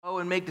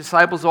and make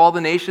disciples of all the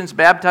nations,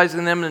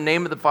 baptizing them in the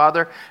name of the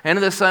Father and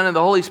of the Son and of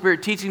the Holy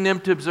Spirit, teaching them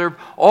to observe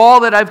all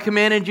that I've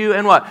commanded you.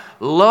 And what?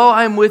 Lo,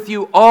 I'm with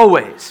you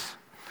always.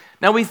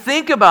 Now we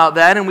think about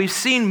that, and we've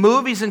seen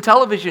movies and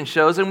television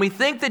shows, and we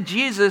think that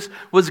Jesus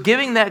was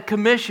giving that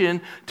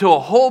commission to a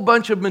whole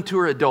bunch of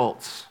mature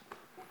adults.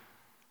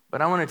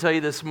 But I want to tell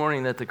you this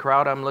morning that the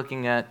crowd I'm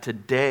looking at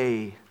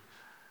today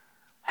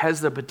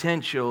has the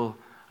potential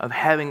of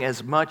having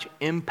as much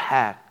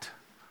impact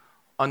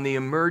on the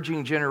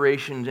emerging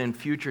generations and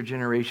future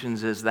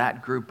generations as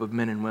that group of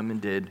men and women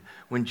did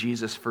when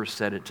Jesus first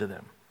said it to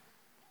them.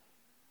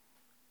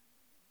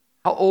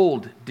 How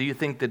old do you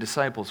think the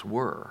disciples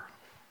were?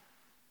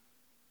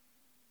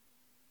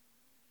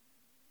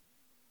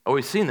 Oh,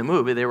 we've seen the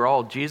movie. They were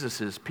all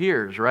Jesus'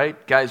 peers,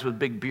 right? Guys with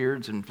big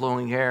beards and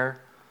flowing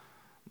hair.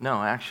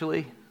 No,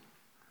 actually,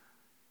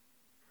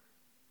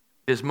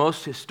 it is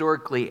most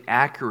historically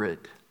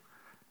accurate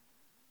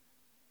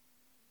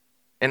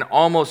and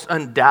almost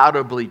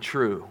undoubtedly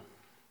true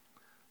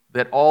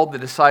that all the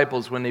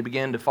disciples, when they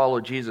began to follow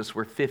Jesus,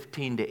 were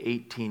 15 to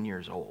 18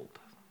 years old.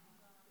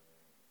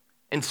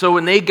 And so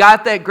when they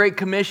got that Great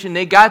Commission,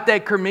 they got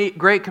that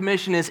Great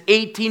Commission as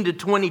 18 to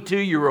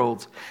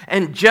 22-year-olds.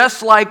 And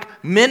just like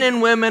men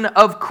and women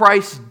of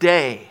Christ's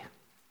day,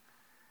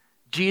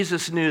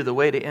 Jesus knew the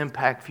way to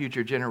impact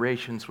future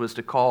generations was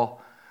to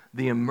call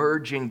the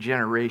emerging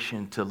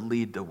generation to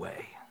lead the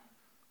way.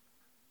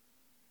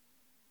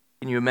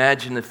 Can you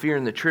imagine the fear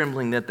and the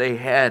trembling that they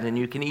had? And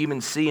you can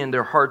even see in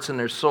their hearts and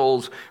their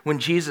souls when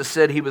Jesus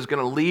said he was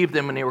going to leave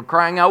them and they were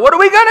crying out, "What are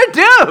we going to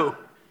do?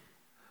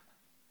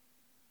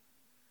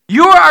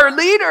 You are our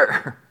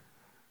leader."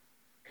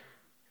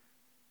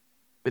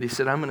 But he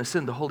said, "I'm going to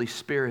send the Holy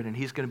Spirit, and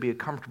he's going to be a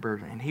comforter,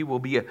 and he will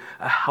be a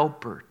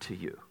helper to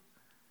you."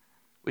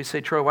 We say,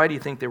 "Troy, why do you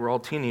think they were all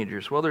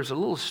teenagers?" Well, there's a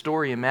little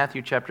story in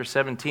Matthew chapter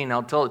 17.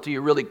 I'll tell it to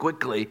you really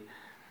quickly.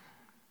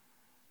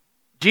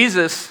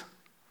 Jesus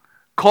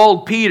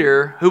called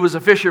Peter, who was a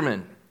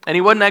fisherman. And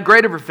he wasn't that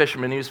great of a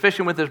fisherman. He was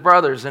fishing with his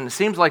brothers. And it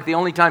seems like the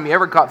only time he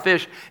ever caught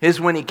fish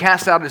is when he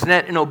cast out his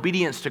net in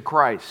obedience to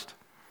Christ.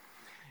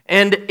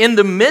 And in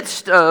the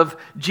midst of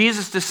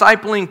Jesus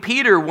discipling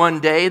Peter one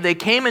day, they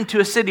came into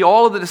a city,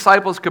 all of the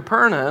disciples,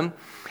 Capernaum,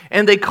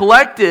 and they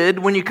collected,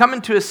 when you come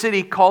into a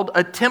city, called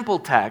a temple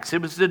tax.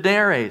 It was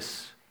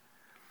denarius.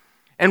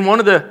 And one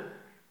of the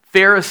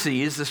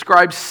Pharisees, the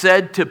scribes,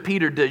 said to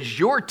Peter, "Does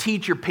your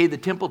teacher pay the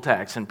temple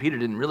tax?" And Peter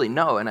didn't really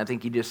know, and I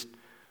think he just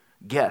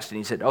guessed. And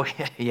he said, "Oh,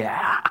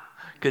 yeah,"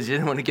 because he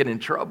didn't want to get in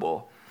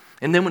trouble.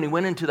 And then when he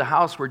went into the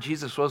house where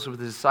Jesus was with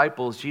his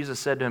disciples, Jesus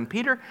said to him,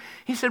 "Peter,"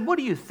 he said, "what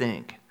do you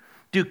think?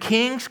 Do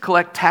kings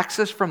collect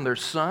taxes from their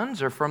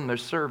sons or from their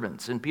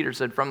servants?" And Peter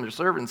said, "From their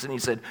servants." And he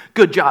said,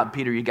 "Good job,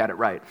 Peter, you got it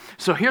right.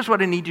 So here's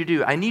what I need you to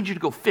do. I need you to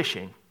go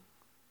fishing,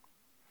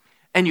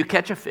 and you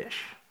catch a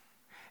fish.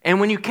 And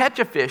when you catch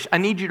a fish, I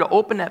need you to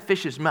open that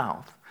fish's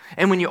mouth.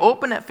 And when you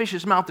open that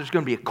fish's mouth, there's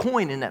going to be a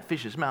coin in that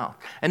fish's mouth.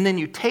 And then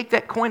you take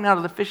that coin out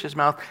of the fish's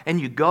mouth,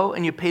 and you go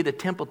and you pay the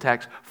temple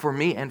tax for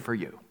me and for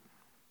you."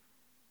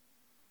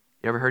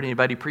 You ever heard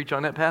anybody preach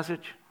on that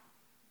passage?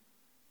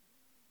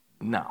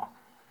 No.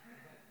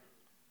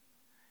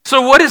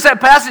 So what is that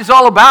passage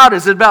all about?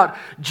 Is it about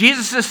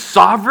Jesus'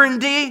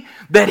 sovereignty,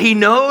 that he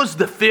knows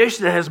the fish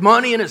that has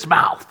money in its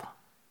mouth?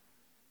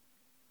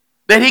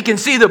 That he can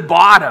see the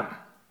bottom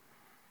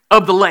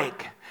of the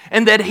lake,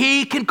 and that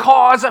he can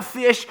cause a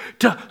fish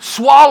to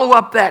swallow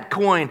up that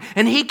coin,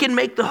 and he can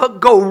make the hook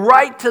go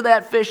right to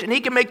that fish, and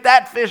he can make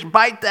that fish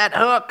bite that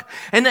hook.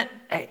 And then,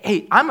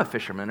 hey, I'm a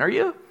fisherman, are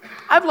you?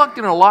 I've looked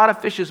in a lot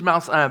of fish's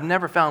mouths, and I've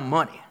never found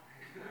money.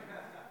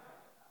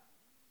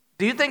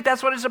 Do you think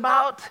that's what it's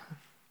about?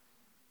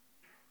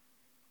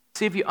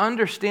 See, if you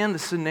understand the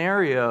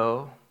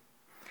scenario,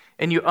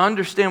 and you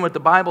understand what the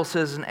Bible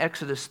says in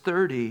Exodus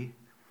 30,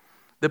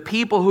 the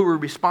people who were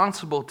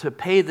responsible to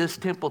pay this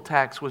temple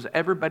tax was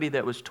everybody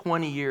that was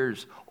 20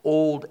 years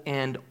old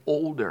and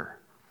older.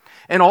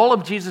 And all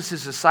of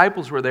Jesus'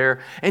 disciples were there.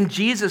 And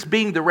Jesus,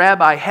 being the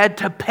rabbi, had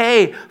to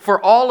pay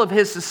for all of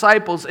his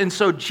disciples. And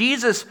so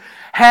Jesus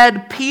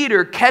had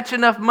Peter catch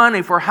enough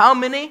money for how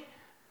many?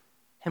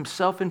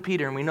 Himself and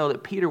Peter. And we know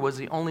that Peter was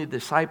the only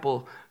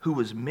disciple who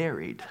was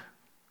married.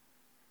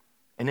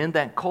 And in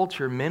that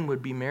culture, men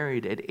would be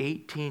married at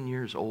 18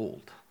 years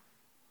old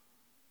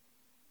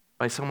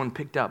by someone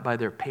picked out by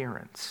their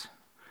parents.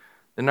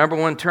 The number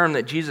one term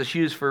that Jesus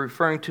used for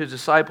referring to his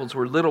disciples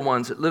were little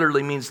ones. It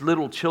literally means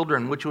little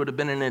children, which would have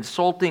been an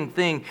insulting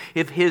thing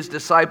if his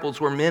disciples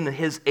were men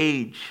his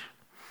age.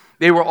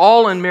 They were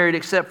all unmarried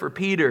except for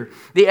Peter.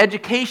 The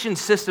education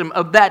system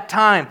of that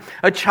time,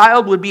 a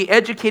child would be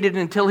educated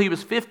until he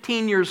was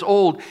 15 years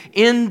old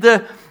in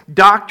the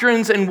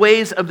doctrines and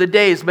ways of the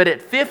days. But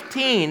at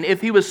 15,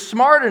 if he was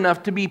smart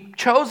enough to be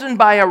chosen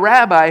by a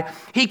rabbi,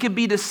 he could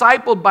be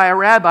discipled by a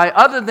rabbi.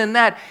 Other than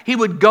that, he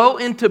would go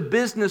into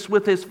business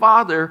with his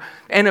father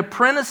and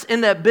apprentice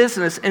in that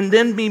business and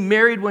then be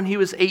married when he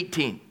was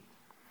 18.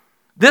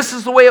 This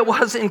is the way it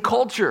was in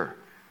culture.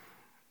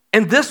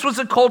 And this was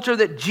a culture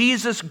that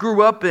Jesus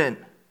grew up in.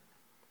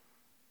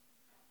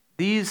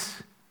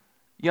 These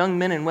young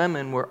men and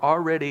women were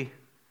already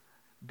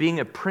being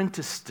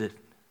apprenticed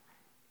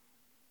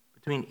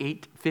between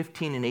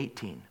 15 and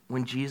 18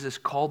 when Jesus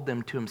called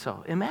them to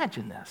himself.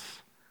 Imagine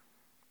this.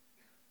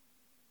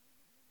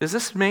 Does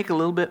this make a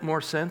little bit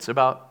more sense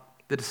about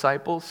the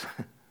disciples?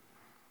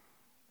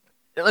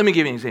 Let me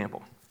give you an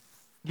example.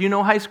 Do you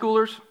know high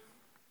schoolers?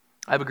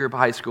 I have a group of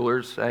high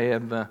schoolers. I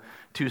have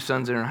 2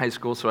 sons that are in high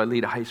school, so I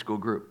lead a high school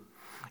group.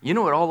 You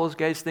know what all those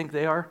guys think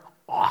they are?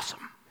 Awesome.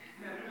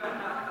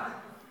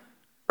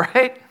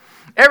 Right?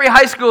 Every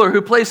high schooler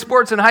who plays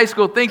sports in high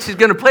school thinks he's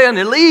going to play in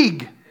the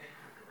league.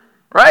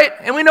 Right?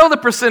 And we know the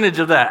percentage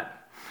of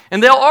that.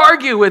 And they'll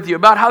argue with you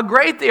about how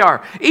great they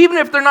are. Even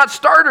if they're not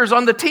starters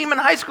on the team in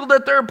high school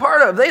that they're a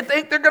part of, they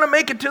think they're going to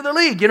make it to the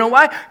league. You know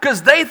why?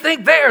 Because they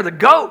think they are the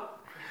GOAT.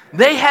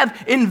 They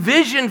have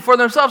envisioned for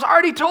themselves. I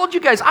already told you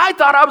guys, I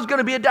thought I was going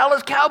to be a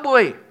Dallas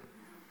Cowboy.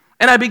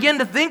 And I began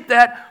to think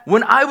that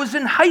when I was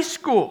in high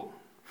school.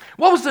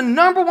 What was the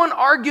number one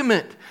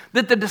argument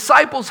that the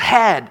disciples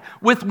had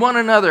with one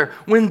another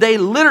when they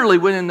literally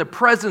went in the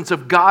presence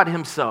of God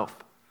himself?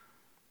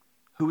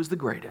 Who was the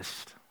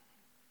greatest?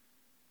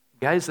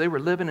 Guys, they were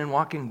living and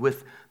walking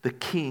with the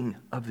king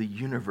of the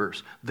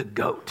universe, the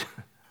GOAT,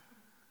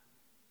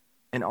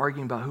 and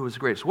arguing about who was the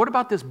greatest. What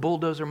about this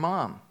bulldozer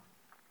mom?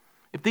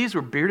 If these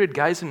were bearded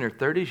guys in their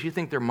 30s, you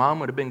think their mom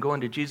would have been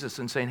going to Jesus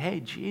and saying,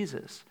 hey,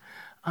 Jesus,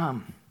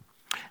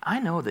 I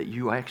know that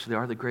you actually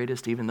are the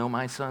greatest, even though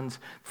my sons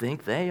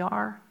think they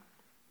are.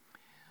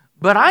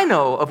 But I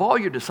know of all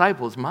your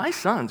disciples, my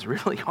sons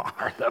really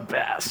are the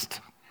best.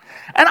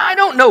 And I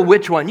don't know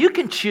which one. You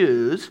can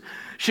choose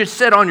should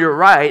sit on your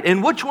right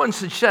and which one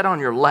should sit on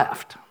your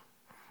left.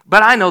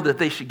 But I know that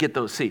they should get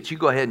those seats. You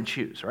go ahead and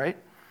choose, right?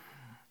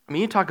 I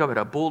mean, you talk about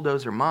a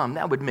bulldozer mom.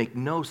 That would make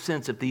no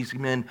sense if these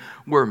men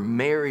were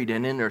married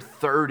and in their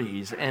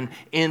 30s and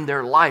in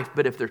their life.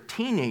 But if they're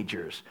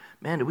teenagers,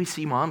 man, do we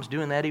see moms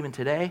doing that even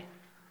today?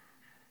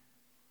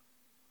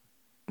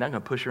 I'm not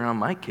going to push around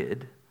my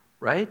kid,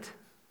 right?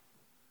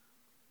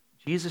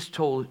 Jesus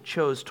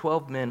chose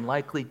 12 men,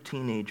 likely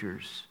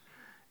teenagers.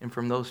 And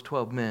from those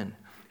 12 men,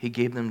 he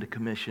gave them the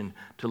commission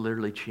to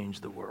literally change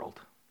the world.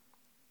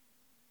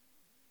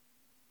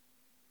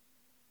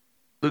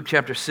 Luke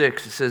chapter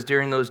 6, it says,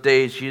 during those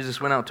days,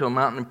 Jesus went out to a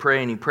mountain and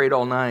prayed, and he prayed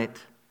all night.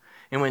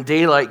 And when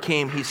daylight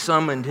came, he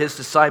summoned his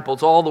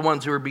disciples, all the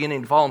ones who were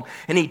beginning to follow him,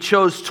 and he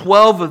chose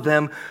 12 of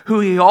them, who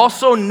he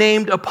also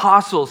named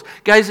apostles.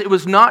 Guys, it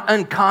was not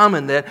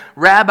uncommon that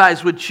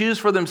rabbis would choose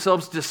for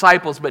themselves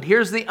disciples, but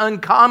here's the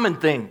uncommon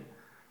thing.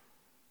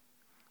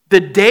 The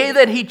day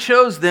that he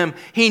chose them,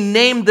 he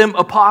named them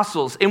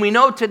apostles. And we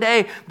know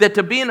today that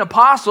to be an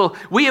apostle,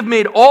 we have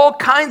made all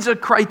kinds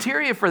of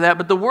criteria for that,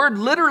 but the word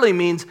literally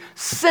means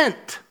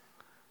sent.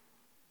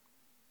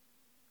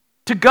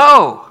 To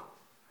go.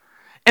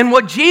 And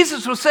what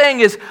Jesus was saying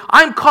is,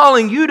 I'm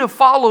calling you to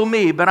follow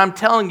me, but I'm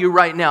telling you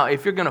right now,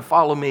 if you're going to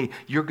follow me,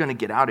 you're going to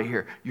get out of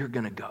here. You're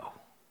going to go.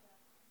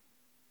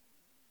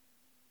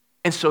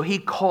 And so he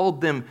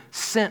called them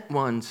sent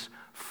ones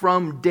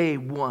from day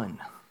one.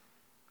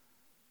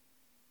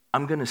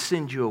 I'm going to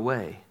send you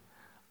away.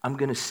 I'm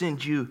going to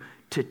send you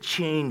to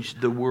change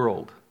the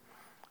world.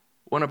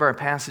 One of our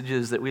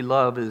passages that we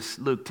love is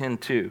Luke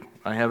 10:2.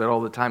 I have it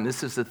all the time.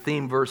 This is the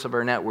theme verse of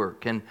our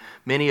network, and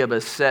many of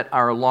us set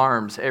our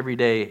alarms every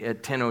day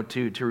at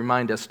 10:02 to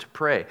remind us to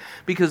pray.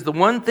 Because the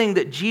one thing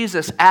that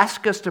Jesus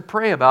asked us to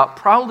pray about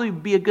probably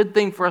would be a good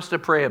thing for us to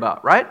pray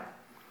about, right?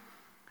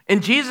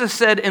 And Jesus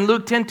said in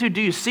Luke 10:2,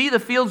 do you see the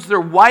fields? They're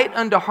white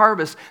unto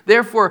harvest.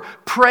 Therefore,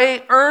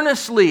 pray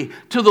earnestly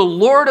to the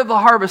Lord of the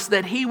harvest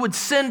that he would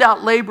send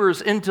out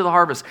laborers into the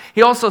harvest.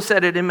 He also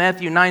said it in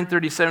Matthew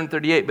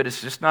 9:37-38, but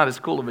it's just not as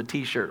cool of a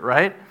t-shirt,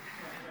 right?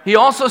 He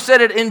also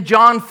said it in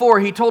John 4.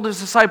 He told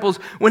his disciples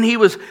when he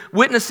was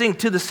witnessing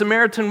to the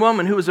Samaritan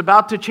woman who was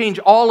about to change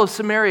all of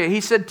Samaria. He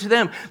said to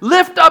them,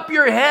 lift up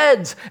your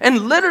heads.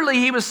 And literally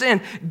he was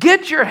saying,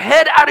 get your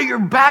head out of your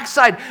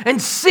backside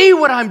and see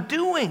what I'm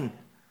doing.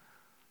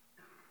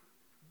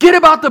 Get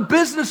about the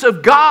business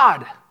of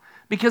God,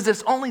 because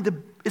it's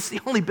the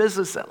only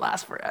business that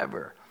lasts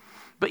forever.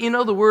 But you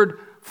know the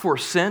word for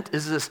sent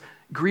is this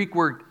Greek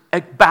word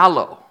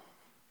ekbalo,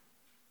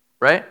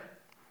 right?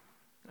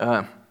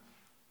 Are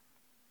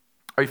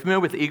you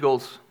familiar with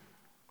eagles?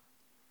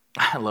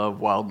 I love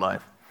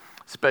wildlife,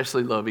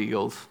 especially love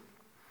eagles.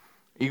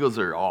 Eagles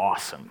are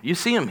awesome. You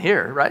see them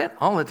here, right?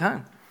 All the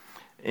time.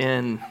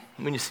 And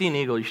when you see an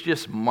eagle, you should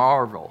just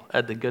marvel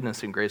at the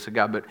goodness and grace of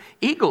God. But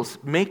eagles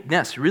make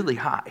nests really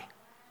high.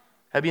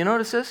 Have you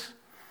noticed this?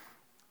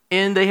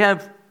 And they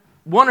have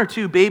 1 or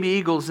 2 baby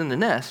eagles in the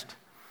nest.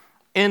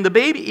 And the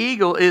baby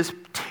eagle is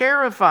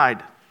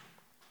terrified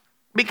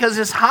because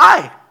it's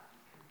high.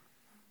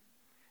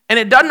 And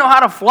it doesn't know how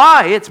to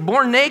fly. It's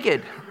born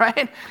naked,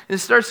 right? It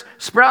starts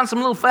sprouting some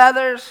little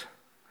feathers.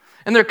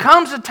 And there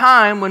comes a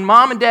time when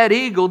mom and dad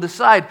eagle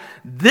decide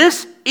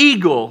this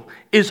eagle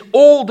is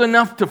old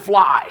enough to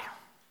fly.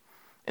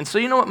 And so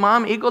you know what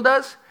mom eagle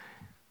does?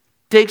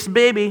 Takes the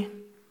baby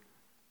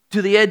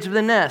to the edge of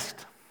the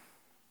nest.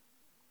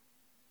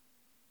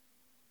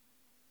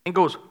 and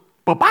goes,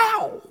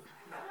 ba-bow.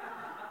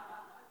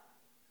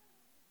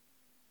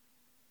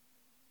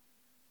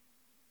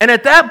 And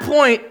at that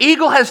point,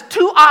 eagle has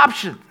two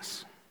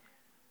options.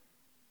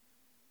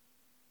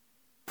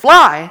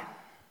 Fly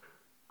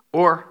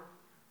or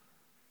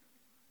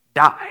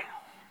die.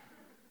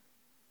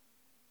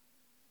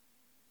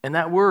 And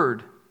that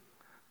word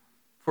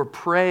for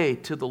pray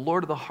to the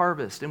Lord of the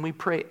harvest, and we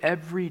pray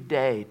every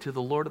day to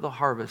the Lord of the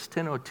harvest,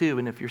 10:02,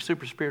 and if you're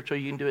super spiritual,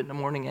 you can do it in the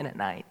morning and at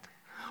night,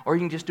 or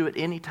you can just do it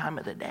any time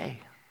of the day.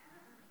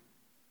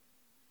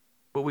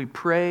 But we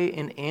pray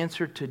in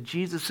answer to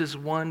Jesus'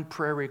 one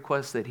prayer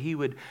request that he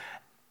would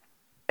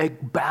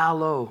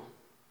ekballo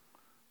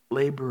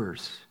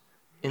laborers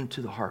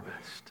into the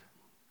harvest.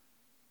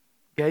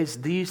 Guys,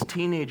 these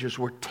teenagers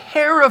were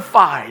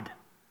terrified.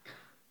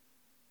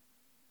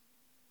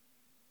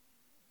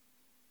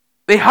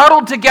 They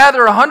huddled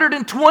together,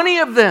 120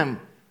 of them,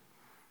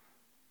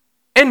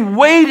 and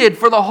waited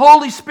for the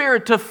Holy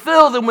Spirit to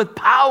fill them with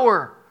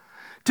power,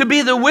 to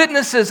be the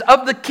witnesses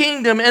of the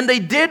kingdom. And they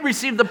did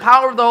receive the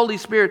power of the Holy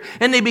Spirit,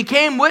 and they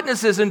became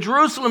witnesses in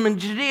Jerusalem and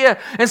Judea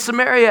and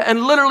Samaria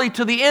and literally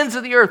to the ends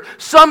of the earth.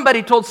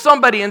 Somebody told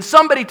somebody, and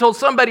somebody told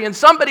somebody, and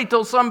somebody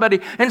told somebody,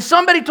 and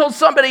somebody told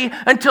somebody,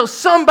 until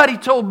somebody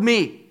told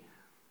me.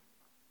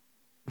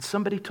 And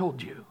somebody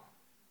told you.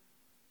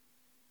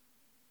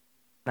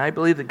 And I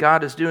believe that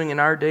God is doing in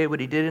our day what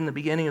he did in the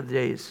beginning of the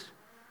days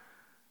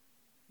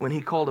when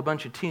he called a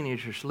bunch of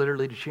teenagers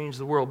literally to change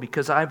the world.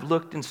 Because I've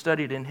looked and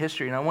studied in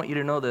history, and I want you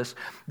to know this.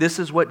 This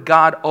is what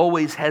God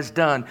always has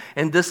done,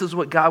 and this is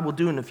what God will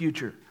do in the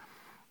future.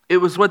 It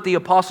was what the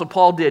Apostle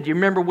Paul did. You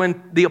remember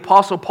when the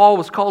Apostle Paul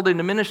was called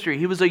into ministry?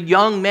 He was a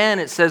young man,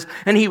 it says,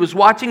 and he was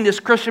watching this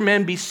Christian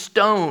man be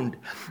stoned,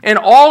 and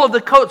all of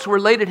the coats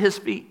were laid at his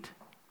feet.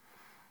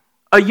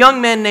 A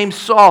young man named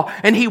Saul,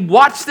 and he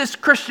watched this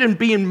Christian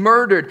being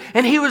murdered,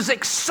 and he was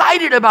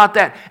excited about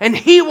that, and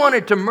he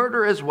wanted to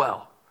murder as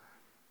well.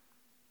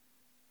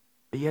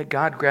 But yet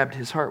God grabbed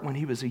his heart when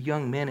he was a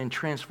young man and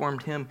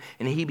transformed him,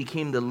 and he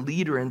became the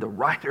leader and the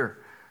writer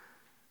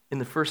in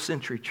the first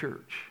century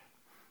church.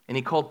 And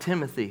he called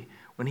Timothy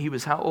when he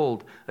was how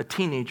old? A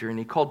teenager. And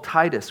he called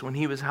Titus when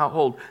he was how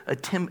old? A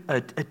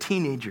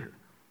teenager.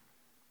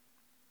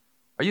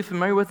 Are you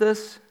familiar with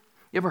this?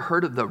 You ever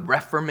heard of the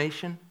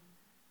Reformation?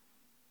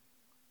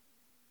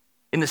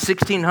 In the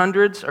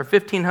 1600s, or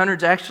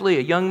 1500s actually,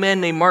 a young man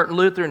named Martin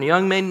Luther and a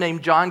young man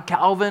named John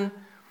Calvin.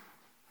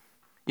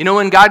 You know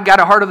when God got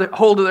a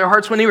hold of their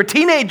hearts? When they were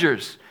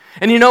teenagers.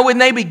 And you know when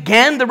they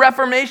began the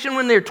Reformation?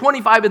 When they were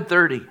 25 and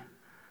 30. You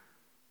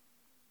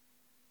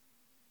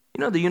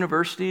know the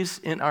universities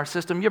in our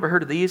system, you ever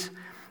heard of these?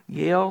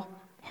 Yale,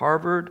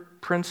 Harvard,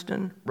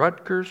 Princeton,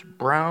 Rutgers,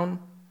 Brown,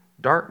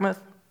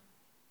 Dartmouth.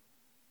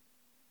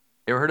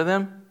 You ever heard of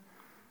them?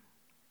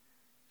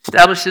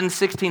 Established in the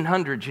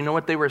 1600s, you know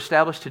what they were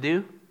established to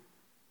do?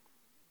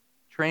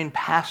 Train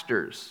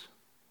pastors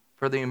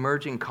for the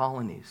emerging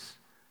colonies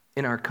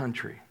in our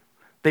country.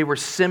 They were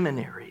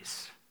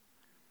seminaries.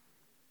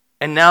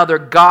 And now they're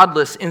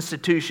godless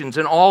institutions.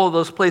 In all of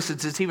those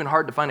places, it's even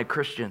hard to find a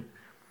Christian.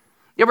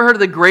 You ever heard of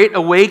the Great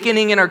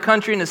Awakening in our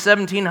country in the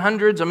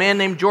 1700s? A man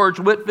named George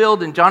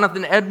Whitefield and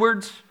Jonathan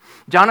Edwards.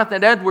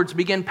 Jonathan Edwards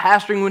began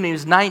pastoring when he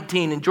was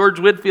 19, and George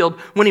Whitefield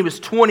when he was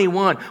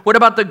 21. What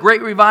about the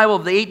Great Revival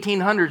of the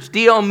 1800s?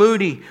 D.L.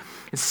 Moody,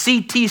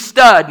 C.T.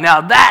 Studd.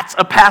 Now that's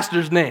a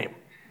pastor's name.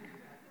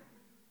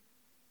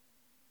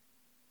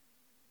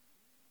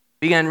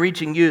 Began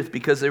reaching youth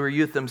because they were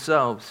youth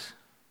themselves.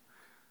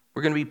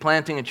 We're going to be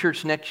planting a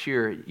church next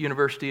year at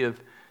University of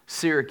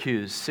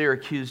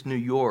Syracuse, New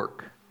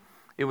York.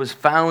 It was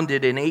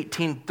founded in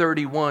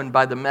 1831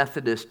 by the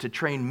Methodists to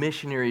train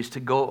missionaries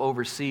to go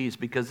overseas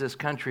because this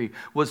country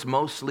was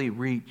mostly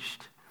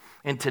reached.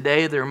 And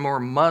today there are more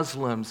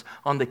Muslims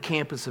on the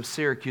campus of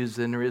Syracuse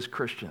than there is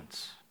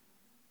Christians.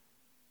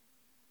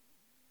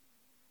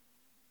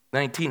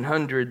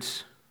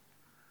 1900s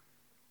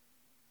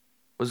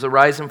was the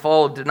rise and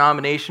fall of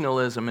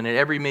denominationalism, and at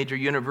every major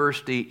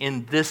university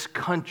in this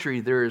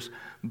country there's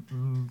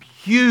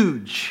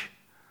huge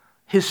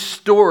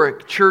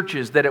historic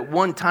churches that at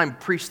one time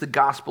preached the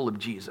gospel of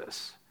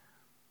Jesus.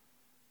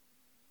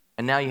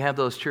 And now you have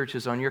those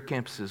churches on your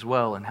campus as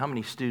well, and how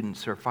many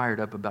students are fired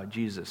up about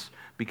Jesus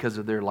because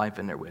of their life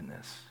and their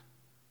witness?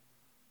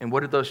 And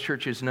what do those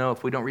churches know?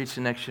 If we don't reach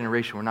the next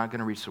generation, we're not going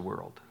to reach the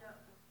world.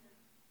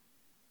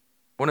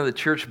 One of the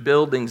church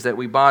buildings that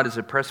we bought is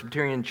a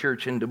Presbyterian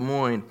church in Des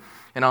Moines,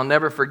 and I'll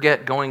never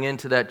forget going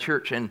into that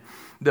church, and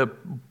the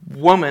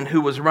woman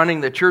who was running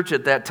the church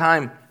at that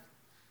time,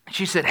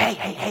 she said,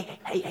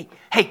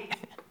 hey,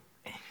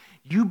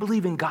 you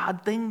believe in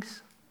God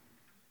things?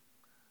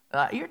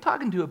 You're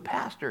talking to a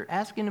pastor,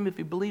 asking him if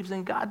he believes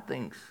in God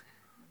things.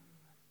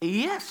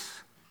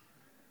 Yes,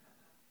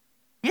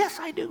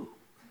 I do.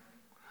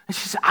 And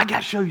she said, I got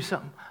to show you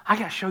something.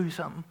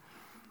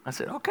 I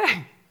said,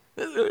 okay,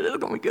 this is going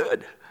to be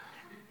good.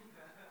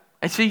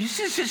 And so you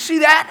see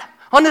that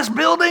on this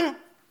building?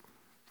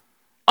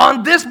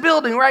 On this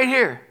building right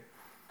here.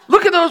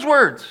 Look at those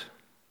words.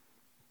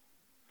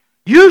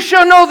 You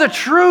shall know the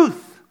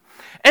truth,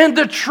 and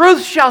the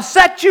truth shall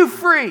set you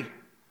free.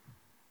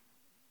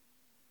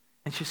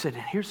 And she said,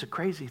 and here's the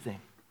crazy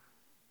thing.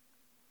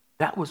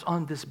 That was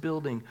on this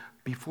building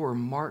before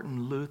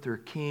Martin Luther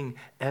King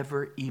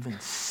ever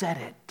even said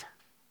it.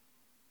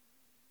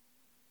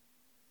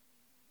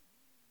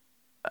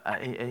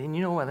 And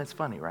you know what? That's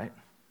funny, right?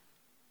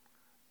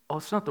 Oh,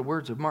 it's not the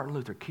words of Martin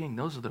Luther King.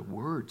 Those are the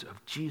words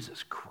of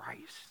Jesus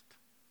Christ.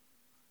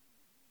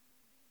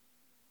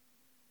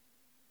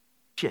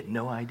 She had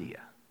no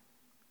idea.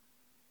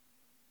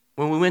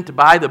 When we went to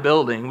buy the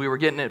building, we were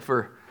getting it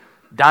for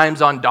dimes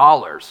on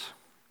dollars.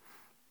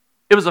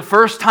 It was the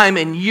first time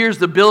in years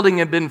the building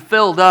had been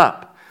filled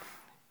up.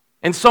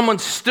 And someone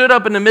stood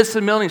up in the midst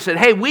of the building and said,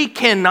 hey, we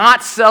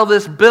cannot sell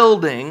this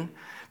building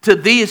to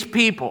these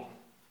people.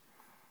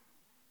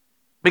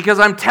 Because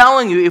I'm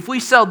telling you, if we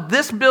sell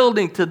this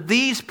building to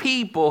these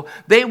people,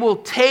 they will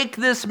take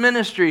this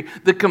ministry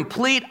the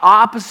complete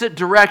opposite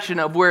direction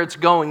of where it's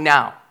going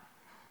now.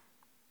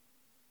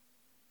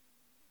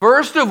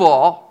 First of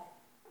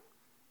all,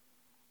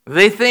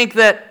 they think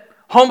that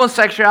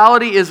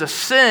homosexuality is a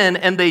sin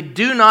and they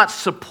do not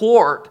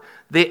support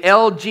the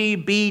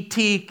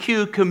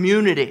LGBTQ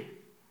community.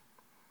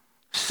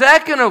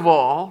 Second of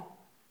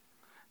all,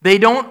 they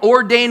don't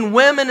ordain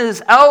women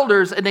as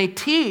elders and they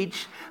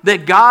teach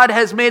that God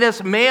has made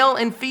us male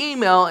and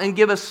female and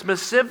give us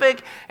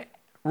specific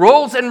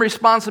roles and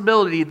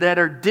responsibility that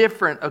are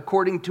different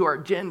according to our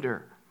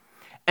gender.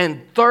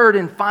 And third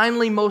and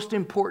finally, most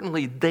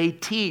importantly, they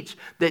teach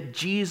that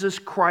Jesus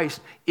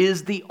Christ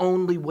is the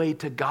only way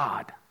to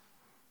God.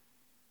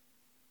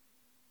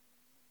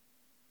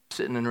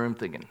 Sitting in the room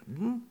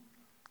thinking,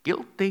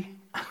 guilty.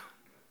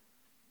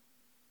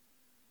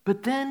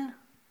 But then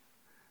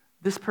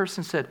this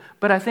person said,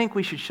 but I think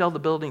we should sell the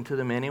building to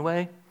them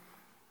anyway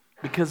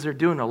because they're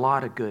doing a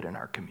lot of good in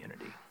our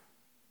community.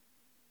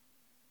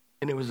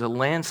 And it was a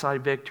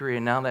landslide victory,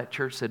 and now that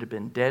church that had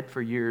been dead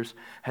for years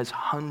has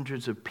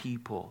hundreds of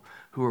people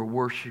who are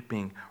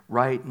worshiping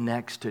right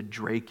next to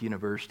Drake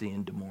University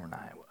in Des Moines,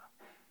 Iowa.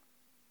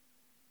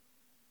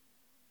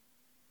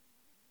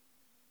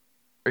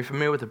 Are you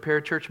familiar with the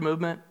parachurch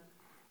movement?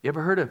 You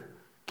ever heard of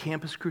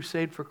Campus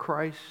Crusade for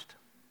Christ?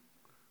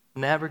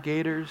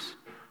 Navigators,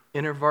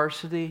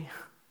 InterVarsity?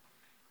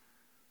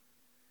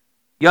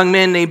 Young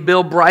man named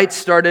Bill Bright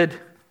started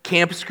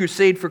Campus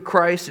Crusade for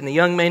Christ, and a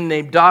young man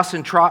named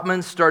Dawson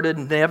Trotman started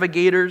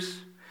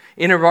Navigators.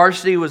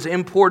 InterVarsity was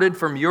imported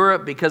from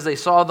Europe because they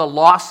saw the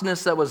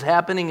lostness that was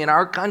happening in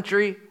our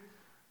country.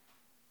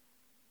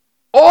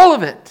 All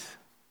of it.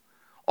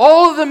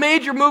 All of the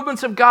major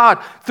movements of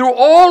God through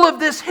all of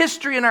this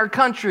history in our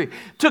country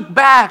took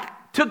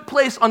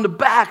place on the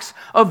backs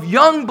of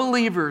young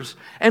believers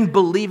and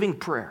believing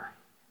prayer.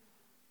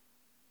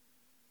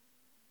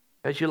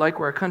 As you like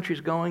where our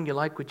country's going, you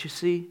like what you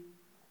see.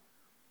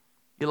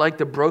 You like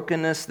the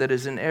brokenness that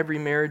is in every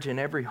marriage, in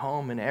every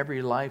home, in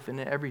every life, in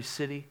every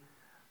city.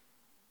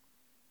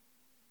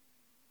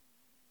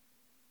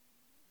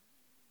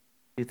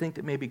 You think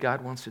that maybe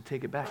God wants to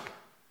take it back?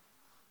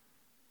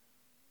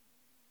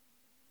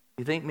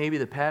 You think maybe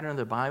the pattern of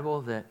the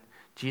Bible that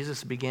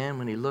Jesus began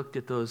when he looked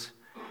at those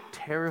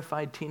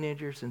terrified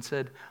teenagers and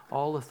said,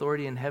 all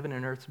authority in heaven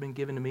and earth has been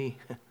given to me.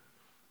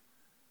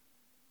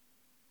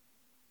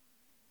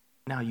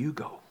 Now you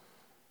go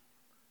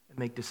and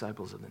make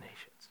disciples of the nations.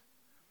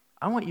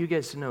 I want you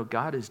guys to know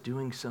God is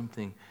doing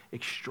something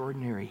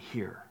extraordinary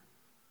here.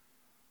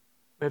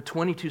 We have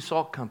 22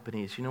 salt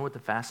companies. You know what the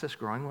fastest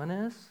growing one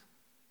is?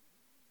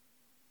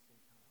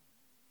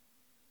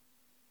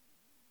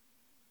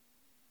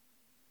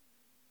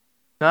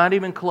 Not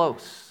even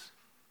close.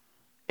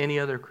 Any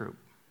other group.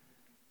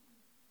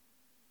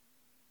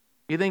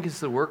 You think it's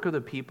the work of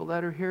the people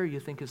that are here? Or you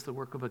think it's the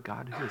work of a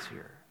God who is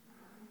here?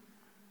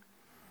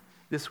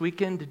 This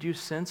weekend, did you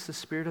sense the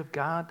Spirit of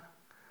God?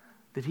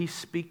 Did he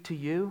speak to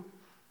you?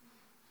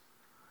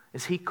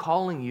 Is he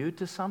calling you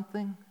to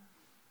something?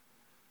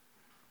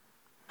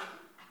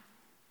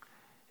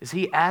 Is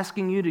he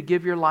asking you to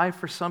give your life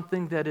for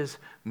something that is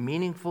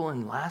meaningful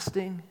and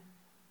lasting?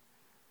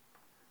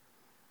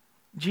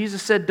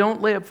 Jesus said,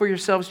 don't lay up for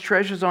yourselves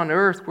treasures on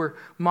earth where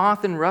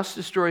moth and rust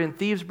destroy and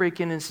thieves break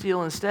in and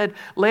steal. Instead,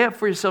 lay up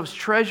for yourselves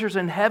treasures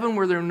in heaven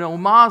where there are no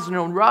moths,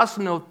 no rust,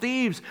 no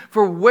thieves.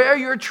 For where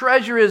your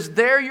treasure is,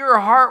 there your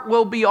heart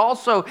will be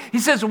also. He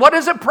says, what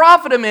does it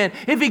profit a man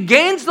if he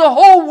gains the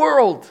whole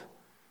world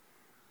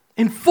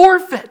and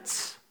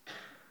forfeits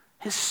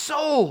his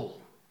soul?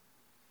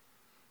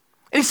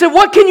 And he said,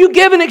 what can you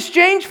give in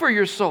exchange for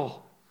your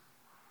soul?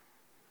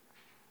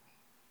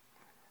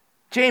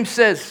 James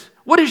says,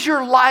 what is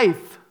your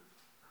life?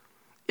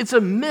 It's a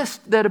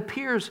mist that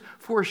appears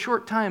for a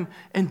short time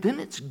and then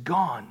it's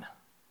gone.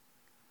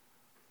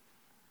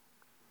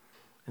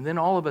 And then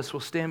all of us will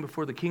stand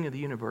before the King of the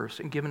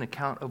universe and give an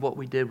account of what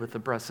we did with the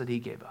breath that he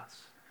gave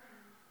us.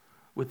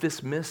 With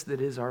this mist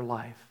that is our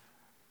life.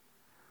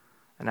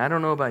 And I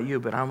don't know about you,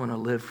 but I want to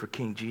live for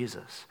King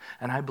Jesus.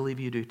 And I believe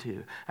you do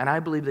too. And I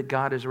believe that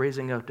God is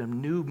raising up a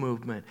new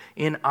movement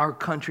in our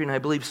country. And I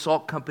believe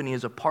Salt Company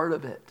is a part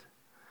of it.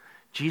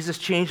 Jesus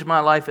changed my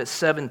life at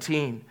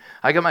 17.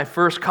 I got my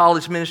first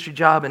college ministry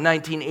job in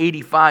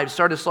 1985,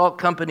 started a salt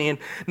company in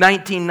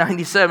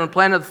 1997,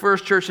 planted the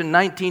first church in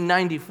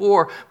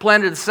 1994,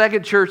 planted the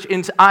second church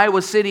in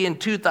Iowa City in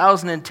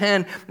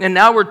 2010, and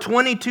now we're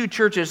 22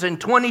 churches and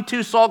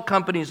 22 salt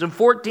companies in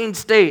 14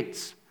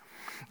 states.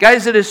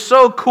 Guys, it is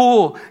so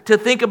cool to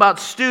think about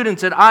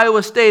students at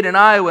Iowa State and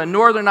Iowa and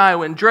Northern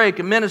Iowa and Drake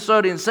and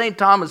Minnesota and St.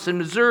 Thomas and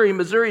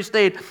Missouri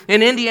State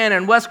and Indiana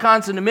and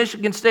Wisconsin and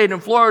Michigan State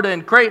and Florida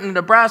and Creighton and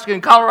Nebraska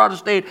and Colorado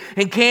State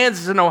and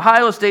Kansas and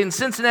Ohio State and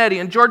Cincinnati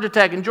and Georgia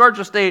Tech and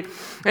Georgia State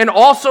and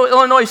also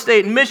Illinois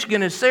State and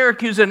Michigan and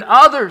Syracuse and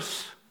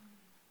others.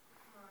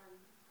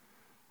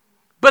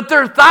 But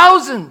there are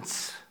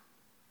thousands.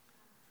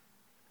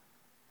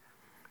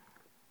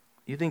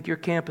 You think your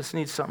campus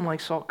needs something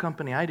like Salt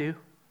Company? I do.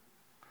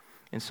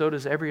 And so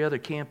does every other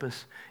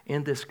campus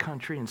in this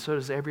country, and so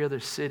does every other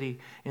city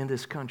in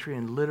this country,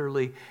 and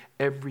literally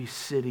every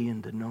city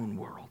in the known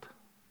world.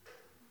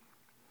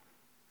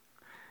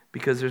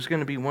 Because there's going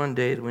to be one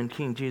day when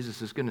King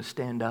Jesus is going to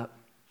stand up.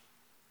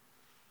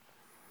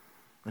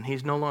 And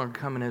he's no longer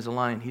coming as a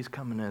lion, he's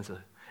coming as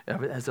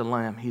a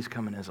lamb, he's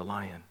coming as a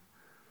lion.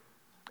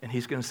 And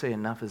he's going to say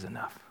enough is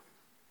enough.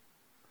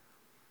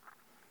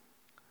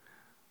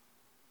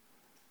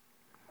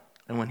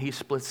 And when he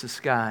splits the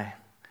sky,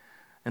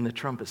 and the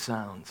trumpet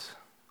sounds,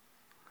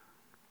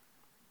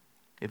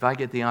 if I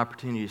get the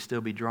opportunity to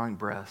still be drawing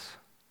breaths,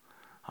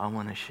 I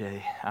want to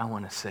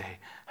say,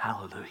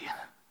 hallelujah.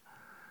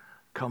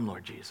 Come,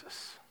 Lord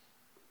Jesus.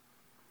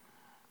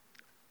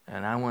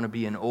 And I want to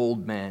be an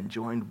old man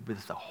joined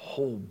with a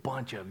whole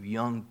bunch of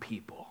young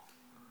people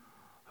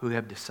who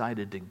have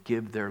decided to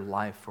give their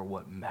life for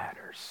what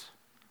matters,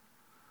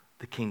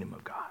 the kingdom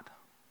of God.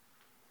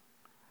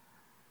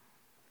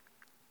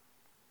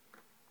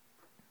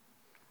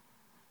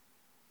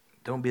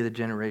 Don't be the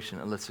generation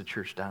that lets the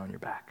church die on your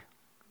back.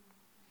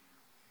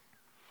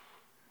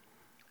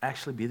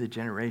 Actually be the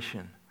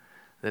generation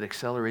that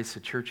accelerates the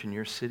church in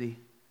your city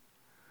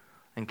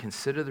and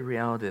consider the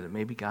reality that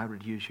maybe God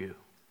would use you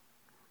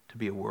to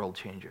be a world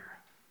changer.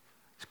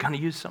 He's going to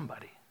use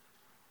somebody.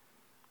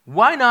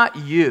 Why not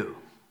you?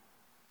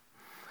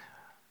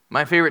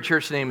 My favorite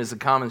church name is the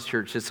Commons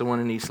Church. It's the one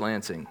in East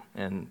Lansing,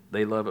 and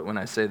they love it when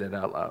I say that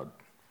out loud.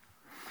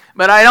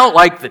 But I don't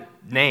like the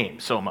name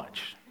so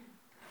much.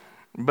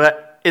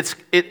 But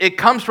it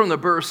comes from the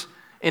verse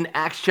in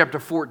Acts chapter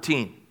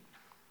 14,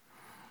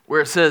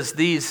 where it says,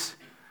 these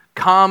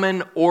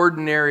common,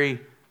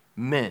 ordinary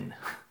men.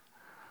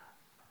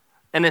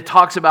 And it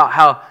talks about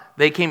how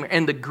they came,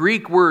 and the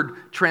Greek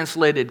word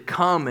translated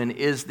common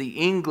is the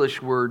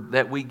English word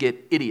that we get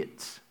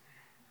idiots.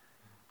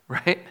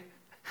 Right?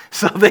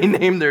 So they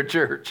named their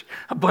church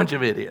a bunch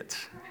of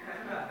idiots.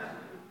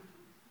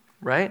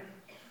 Right?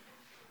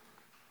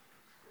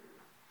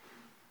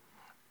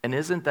 And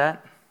isn't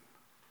that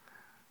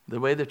the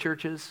way the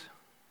church is?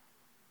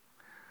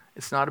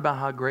 It's not about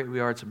how great we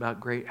are, it's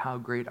about how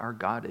great our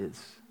God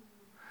is.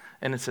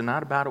 And it's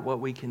not about what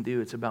we can do,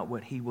 it's about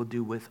what He will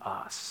do with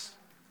us.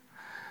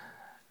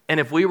 And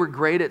if we were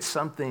great at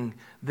something,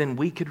 then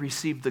we could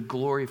receive the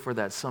glory for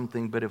that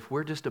something. But if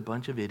we're just a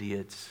bunch of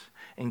idiots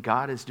and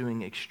God is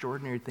doing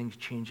extraordinary things,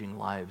 changing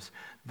lives,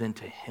 then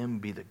to Him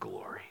be the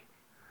glory,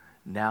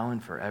 now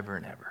and forever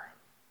and ever.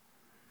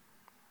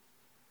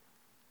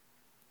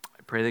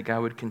 I pray that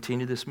God would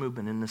continue this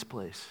movement in this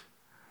place,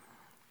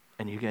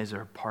 and you guys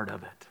are a part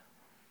of it.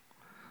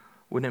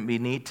 Wouldn't it be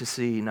neat to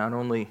see not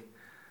only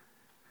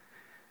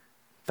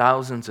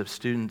thousands of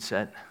students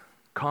at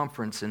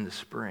conference in the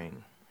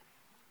spring?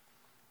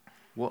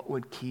 What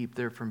would keep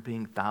there from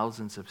being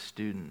thousands of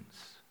students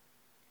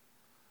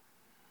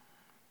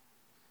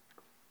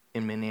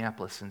in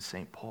Minneapolis and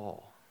St.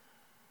 Paul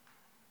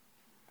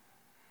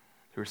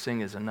who are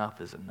saying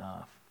enough is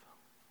enough?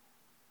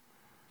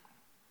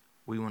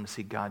 We want to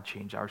see God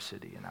change our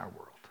city and our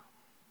world.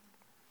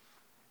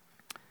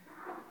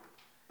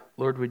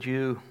 Lord, would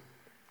you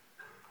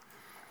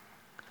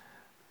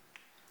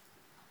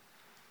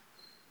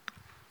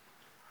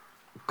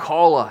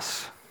call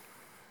us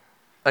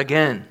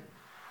again?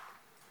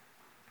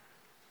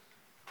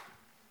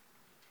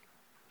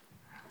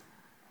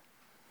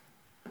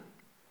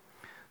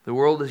 The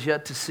world is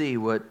yet to see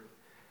what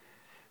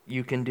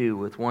you can do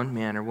with one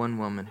man or one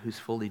woman who's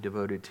fully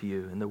devoted to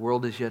you. And the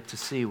world is yet to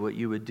see what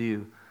you would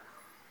do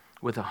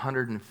with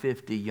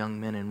 150 young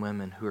men and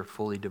women who are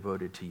fully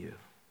devoted to you.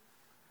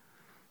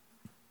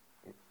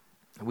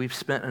 We've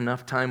spent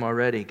enough time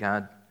already,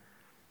 God,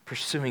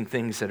 pursuing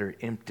things that are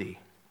empty,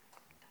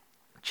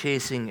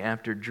 chasing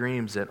after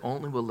dreams that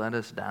only will let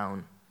us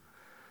down,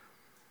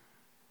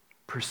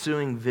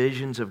 pursuing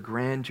visions of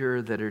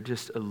grandeur that are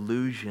just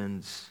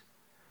illusions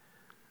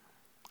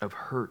of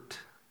hurt.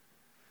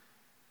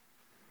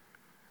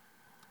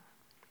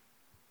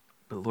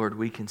 But Lord,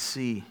 we can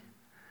see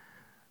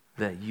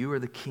that you are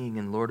the King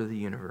and Lord of the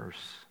universe,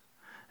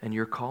 and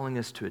you're calling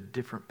us to a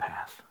different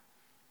path.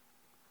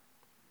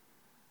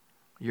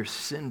 You're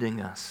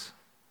sending us,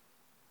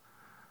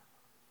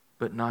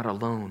 but not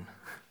alone.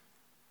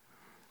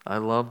 I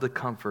love the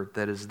comfort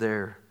that is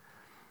there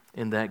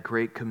in that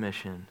great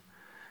commission.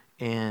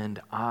 And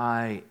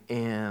I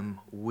am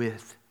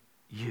with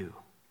you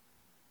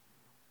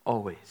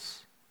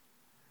always.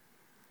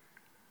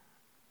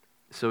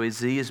 So as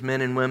these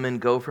men and women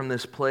go from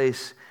this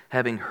place,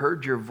 having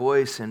heard your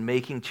voice and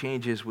making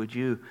changes, would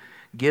you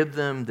give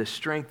them the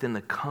strength and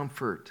the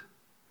comfort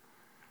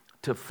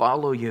to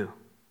follow you,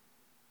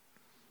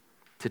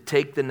 to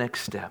take the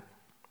next step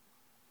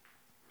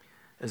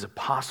as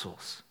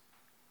apostles,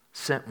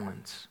 sent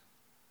ones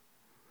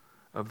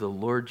of the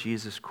Lord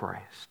Jesus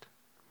Christ.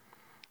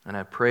 And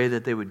I pray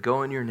that they would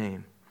go in your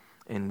name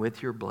and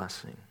with your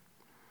blessing.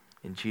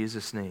 In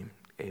Jesus' name,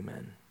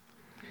 amen.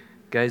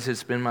 Guys,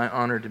 it's been my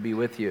honor to be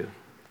with you.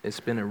 It's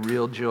been a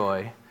real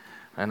joy.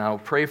 And I'll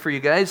pray for you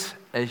guys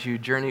as you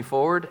journey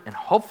forward. And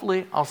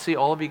hopefully I'll see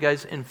all of you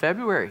guys in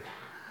February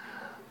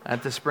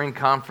at the spring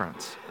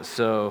conference.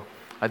 So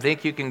I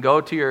think you can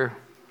go to your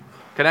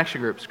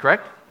connection groups,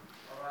 correct?